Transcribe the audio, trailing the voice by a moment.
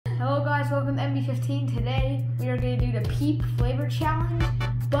Hello guys, welcome to MB15. Today we are going to do the Peep flavor challenge,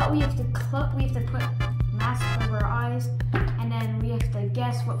 but we have to put masks over our eyes, and then we have to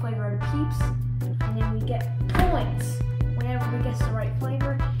guess what flavor are the Peeps, and then we get points whenever we guess the right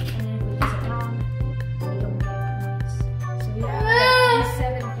flavor, and then if we guess it wrong, we don't get points. So we have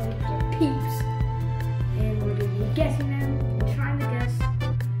 7 flavors of Peeps, and we're going to be guessing them and trying to guess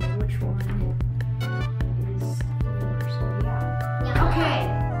which one is flavor. So yeah.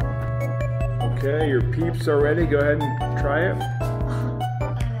 Okay. Okay, your Peeps are ready. Go ahead and try it. I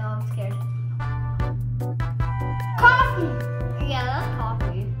know, I'm scared. Coffee! Yeah, that's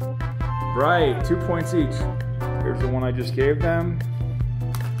coffee. Right, 2 points each. Here's the one I just gave them.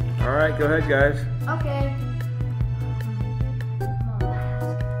 All right, go ahead, guys. Okay.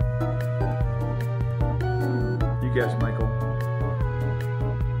 You guess, Michael.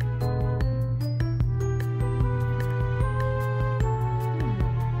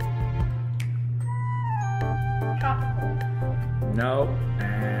 No.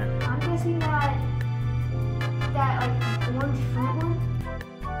 And I'm guessing that like orange fruit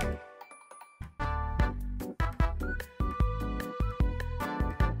one.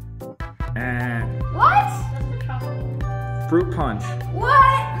 and What? That's the tropical. fruit punch.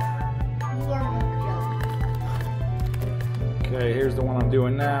 What? Okay, here's the one I'm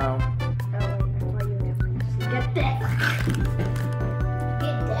doing now. Oh wait, I thought you were definitely get this.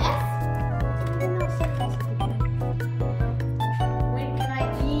 Get this? When can I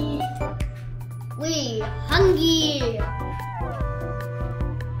eat? We hungry.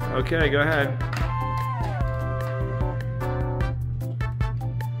 Okay, go ahead.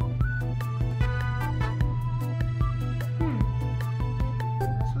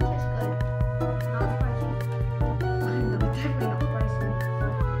 This one tastes good. Not spicy. No, definitely not spicy.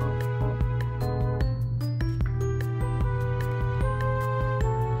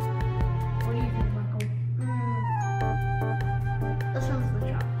 What do you think, Michael? This one's the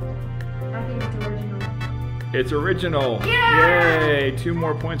chocolate. I think it's original. It's original. Yeah! Yay! 2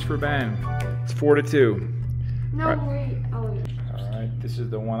 more points for Ben. It's 4-2. No, All right. wait. Oh, wait. All right, this is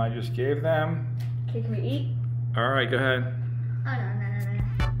the one I just gave them. Okay, can we eat? All right, go ahead. Oh, no.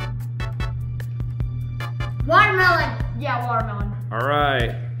 Watermelon! Yeah, watermelon. All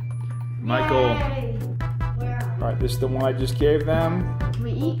right, Michael. Yay. Where are All right, this is the one I just gave them. we? Can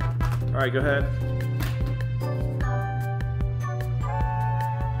we eat? All right, go ahead.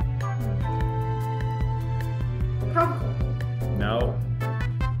 Tropical. No.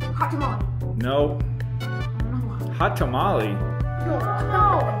 Hot tamale. No. No. Hot tamale. No.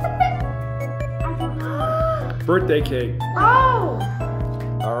 I don't know. Birthday cake. Oh!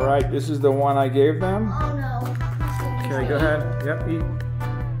 All right, this is the one I gave them. Oh no. Okay, go ahead. Yep, eat.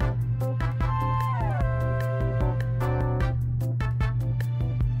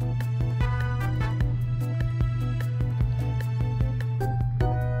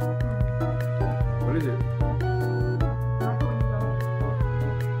 What is it?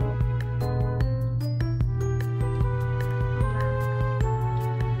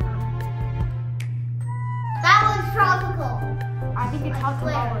 That one's tropical. I think it's hot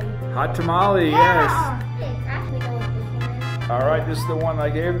tamale. Hot tamale, Yeah. yes. All right, this is the one I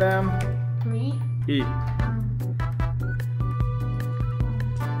gave them. Can we eat? Eat.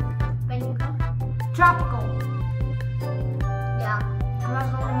 Tropical. Yeah.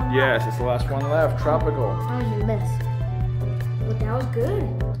 That's the only one. Yes, it's the last one left. Tropical. How did you miss? But that was good.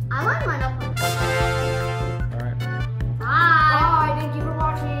 I like mine up.